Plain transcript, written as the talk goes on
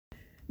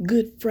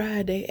Good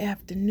Friday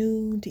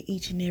afternoon to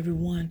each and every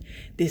one.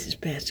 This is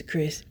Pastor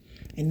Chris,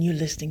 and you're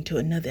listening to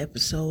another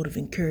episode of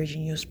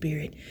Encouraging Your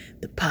Spirit,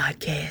 the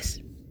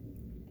podcast.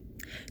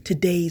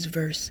 Today's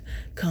verse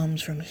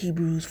comes from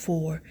Hebrews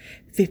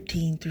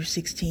 4:15 through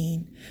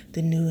 16,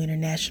 the New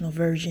International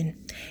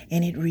Version,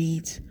 and it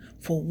reads,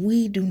 "For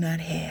we do not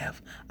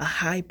have a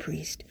high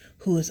priest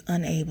who is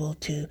unable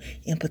to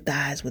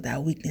empathize with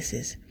our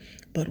weaknesses,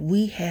 but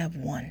we have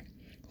one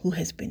who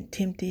has been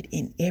tempted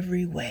in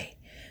every way,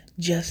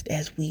 just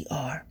as we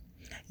are,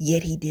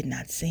 yet he did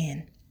not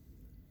sin.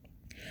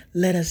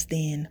 Let us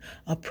then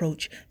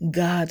approach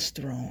God's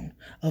throne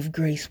of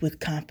grace with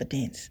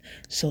confidence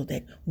so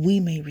that we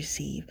may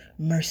receive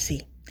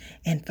mercy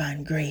and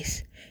find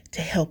grace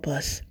to help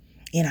us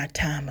in our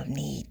time of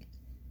need."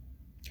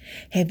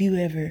 Have you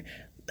ever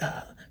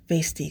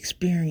faced the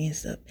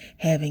experience of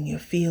having your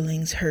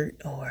feelings hurt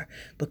or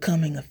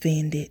becoming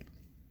offended?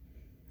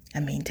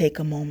 Take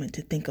a moment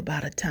to think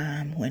about a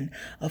time when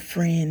a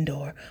friend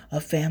or a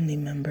family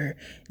member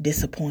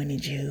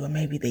disappointed you, or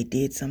maybe they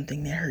did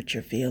something that hurt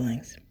your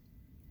feelings,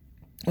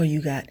 or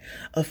you got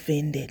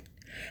offended.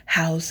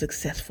 How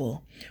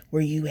successful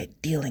were you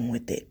at dealing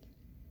with it?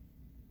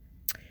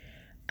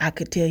 I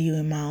could tell you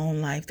in my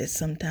own life that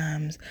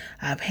sometimes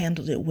I've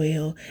handled it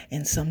well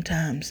and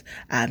sometimes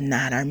I've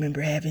not. I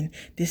remember having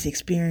this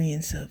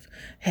experience of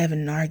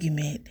having an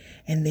argument,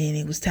 and then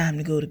it was time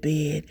to go to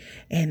bed,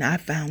 and I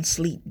found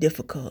sleep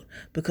difficult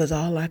because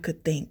all I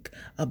could think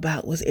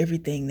about was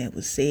everything that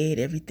was said,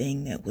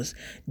 everything that was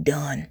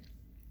done,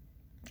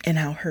 and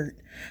how hurt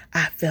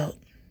I felt.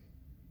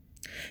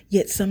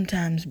 Yet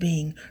sometimes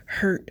being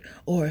hurt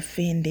or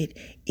offended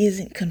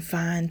isn't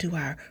confined to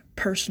our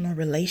personal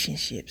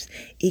relationships.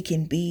 It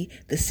can be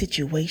the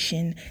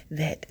situation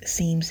that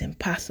seems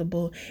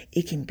impossible.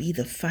 It can be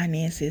the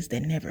finances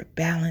that never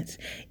balance.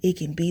 It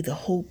can be the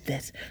hope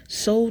that's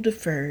so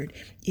deferred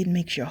it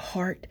makes your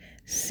heart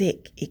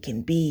sick. It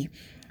can be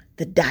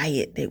the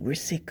diet that we're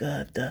sick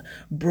of, the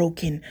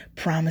broken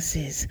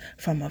promises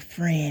from a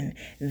friend,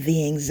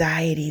 the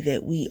anxiety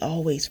that we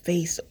always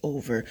face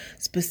over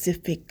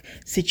specific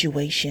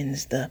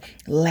situations, the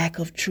lack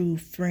of true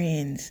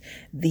friends,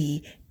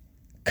 the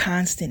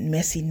constant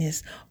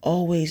messiness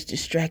always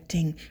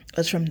distracting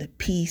us from the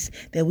peace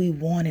that we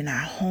want in our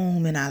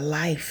home, in our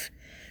life,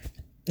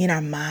 in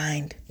our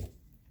mind,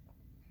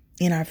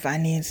 in our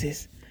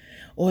finances,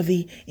 or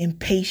the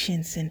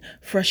impatience and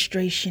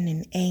frustration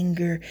and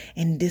anger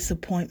and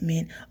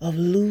disappointment of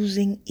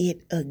losing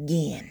it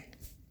again.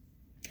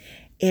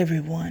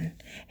 Everyone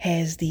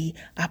has the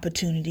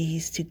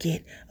opportunities to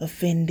get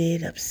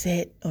offended,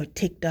 upset, or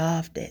ticked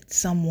off at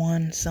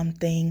someone,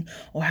 something,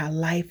 or how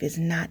life is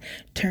not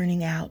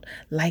turning out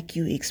like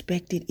you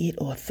expected it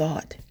or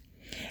thought.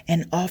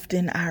 And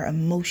often our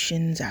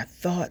emotions, our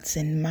thoughts,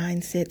 and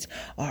mindsets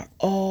are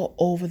all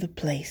over the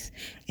place.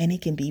 And it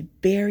can be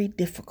very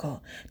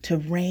difficult to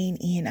rein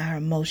in our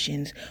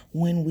emotions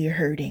when we're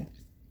hurting.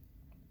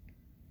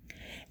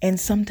 And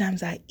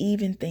sometimes I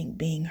even think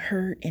being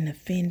hurt and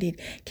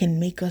offended can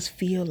make us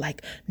feel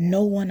like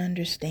no one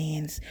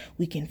understands.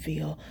 We can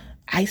feel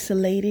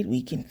isolated.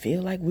 We can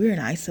feel like we're in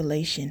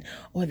isolation,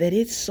 or that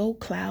it's so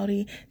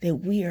cloudy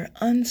that we are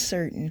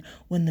uncertain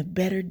when the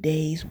better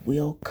days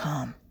will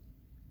come.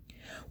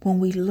 When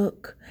we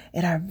look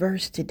at our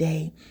verse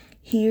today,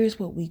 here's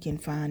what we can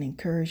find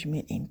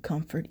encouragement and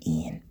comfort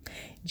in.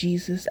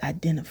 Jesus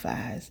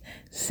identifies,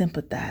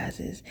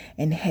 sympathizes,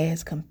 and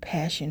has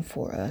compassion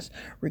for us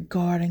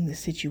regarding the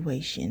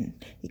situation,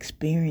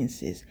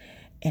 experiences,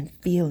 and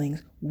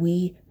feelings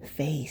we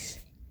face.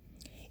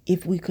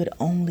 If we could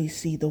only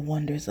see the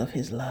wonders of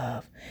his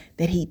love,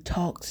 that he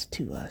talks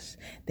to us,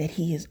 that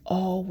he is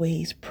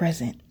always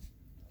present,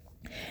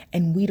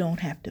 and we don't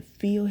have to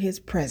feel his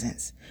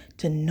presence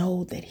to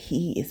know that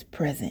he is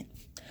present.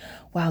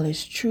 While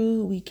it's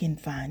true we can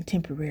find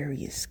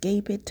temporary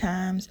escape at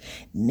times,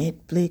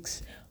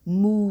 Netflix,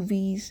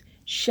 movies,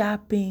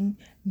 shopping,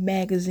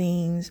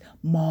 magazines,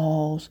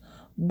 malls,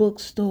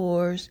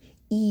 bookstores,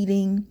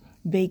 eating,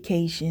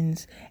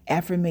 vacations,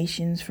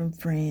 affirmations from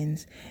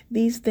friends,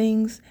 these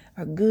things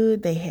are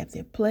good. They have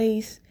their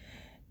place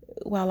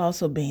while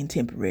also being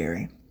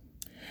temporary.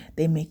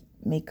 They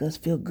make us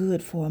feel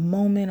good for a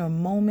moment or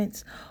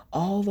moments.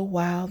 All the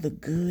while, the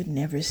good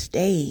never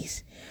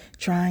stays.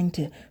 Trying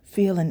to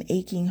feel an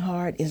aching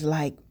heart is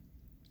like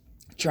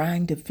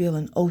trying to fill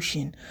an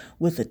ocean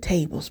with a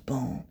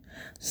tablespoon.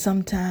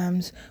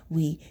 Sometimes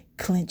we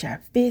clench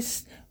our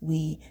fists,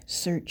 we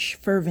search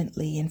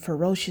fervently and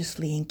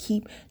ferociously and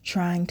keep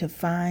trying to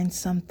find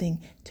something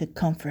to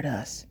comfort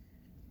us.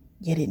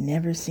 Yet it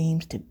never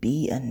seems to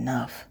be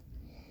enough.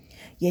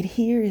 Yet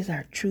here is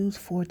our truth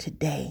for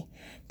today.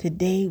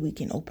 Today we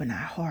can open our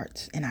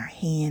hearts and our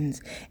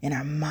hands and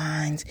our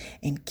minds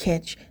and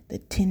catch the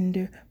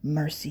tender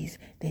mercies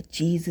that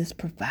Jesus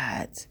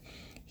provides.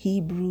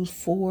 Hebrews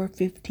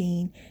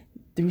 4:15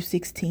 through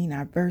 16,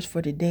 our verse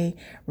for today,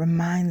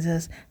 reminds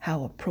us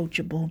how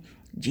approachable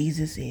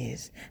Jesus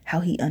is,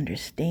 how he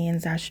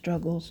understands our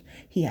struggles.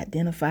 He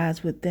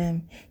identifies with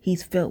them.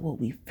 He's felt what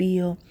we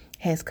feel,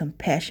 has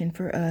compassion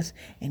for us,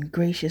 and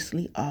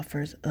graciously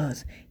offers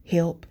us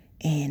help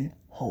and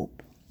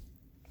hope.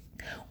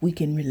 We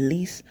can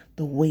release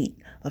the weight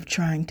of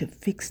trying to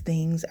fix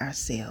things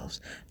ourselves,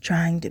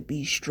 trying to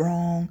be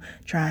strong,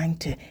 trying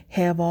to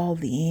have all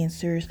the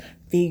answers,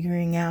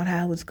 figuring out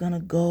how it's going to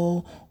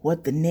go,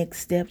 what the next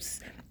steps,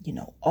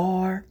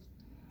 are.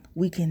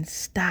 We can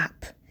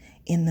stop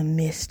in the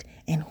midst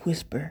and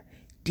whisper,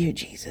 "Dear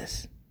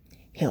Jesus,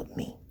 help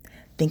me."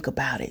 Think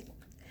about it.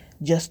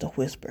 Just a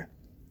whisper.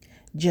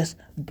 Just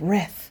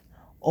breath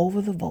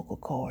over the vocal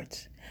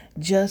cords.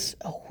 Just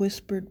a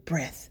whispered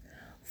breath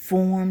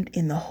formed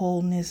in the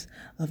wholeness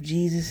of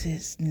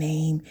Jesus'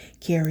 name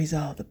carries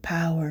all the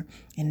power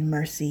and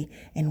mercy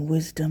and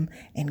wisdom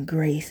and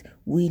grace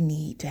we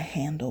need to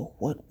handle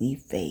what we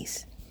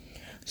face.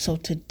 So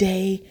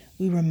today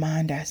we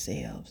remind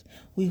ourselves,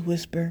 we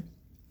whisper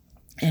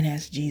and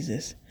ask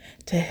Jesus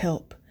to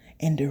help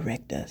and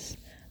direct us.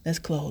 Let's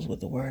close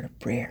with a word of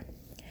prayer.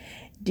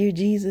 Dear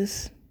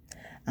Jesus,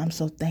 I'm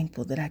so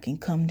thankful that I can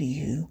come to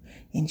you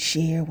and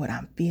share what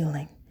I'm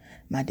feeling,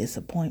 my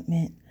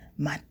disappointment,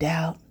 my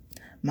doubt,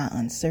 my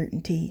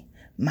uncertainty,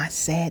 my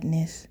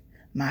sadness,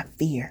 my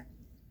fear.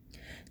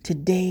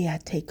 Today I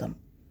take a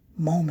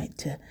moment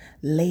to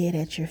lay it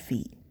at your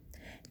feet.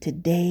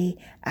 Today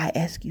I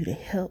ask you to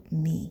help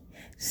me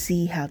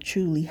see how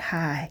truly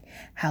high,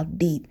 how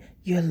deep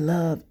your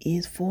love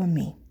is for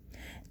me.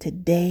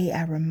 Today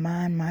I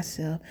remind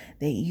myself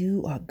that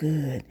you are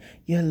good,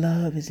 your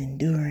love is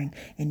enduring,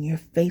 and your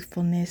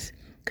faithfulness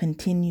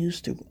continues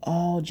through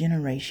all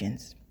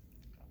generations.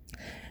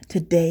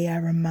 Today I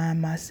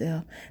remind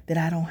myself that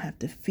I don't have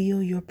to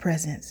feel your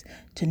presence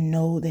to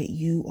know that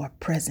you are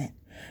present,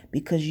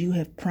 because you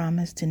have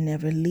promised to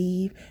never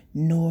leave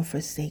nor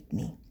forsake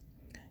me.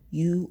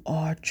 You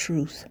are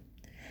truth.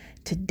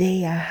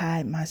 Today I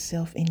hide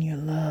myself in your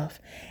love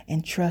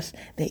and trust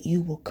that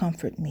you will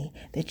comfort me,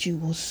 that you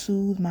will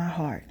soothe my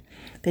heart,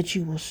 that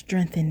you will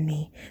strengthen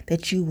me,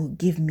 that you will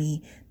give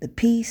me the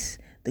peace,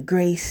 the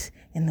grace,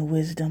 and the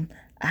wisdom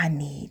I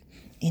need.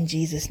 In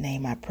Jesus'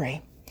 name I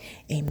pray.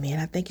 Amen.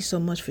 I thank you so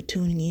much for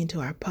tuning in to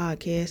our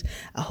podcast.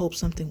 I hope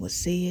something was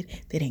said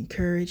that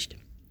encouraged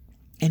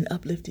and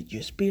uplifted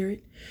your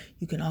spirit.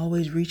 You can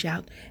always reach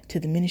out to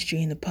the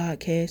ministry and the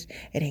podcast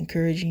at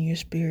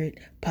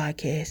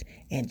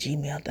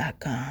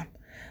encouragingyourspiritpodcast@gmail.com.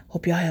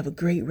 Hope y'all have a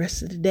great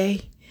rest of the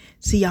day.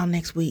 See y'all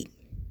next week.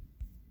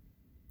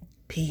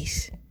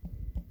 Peace.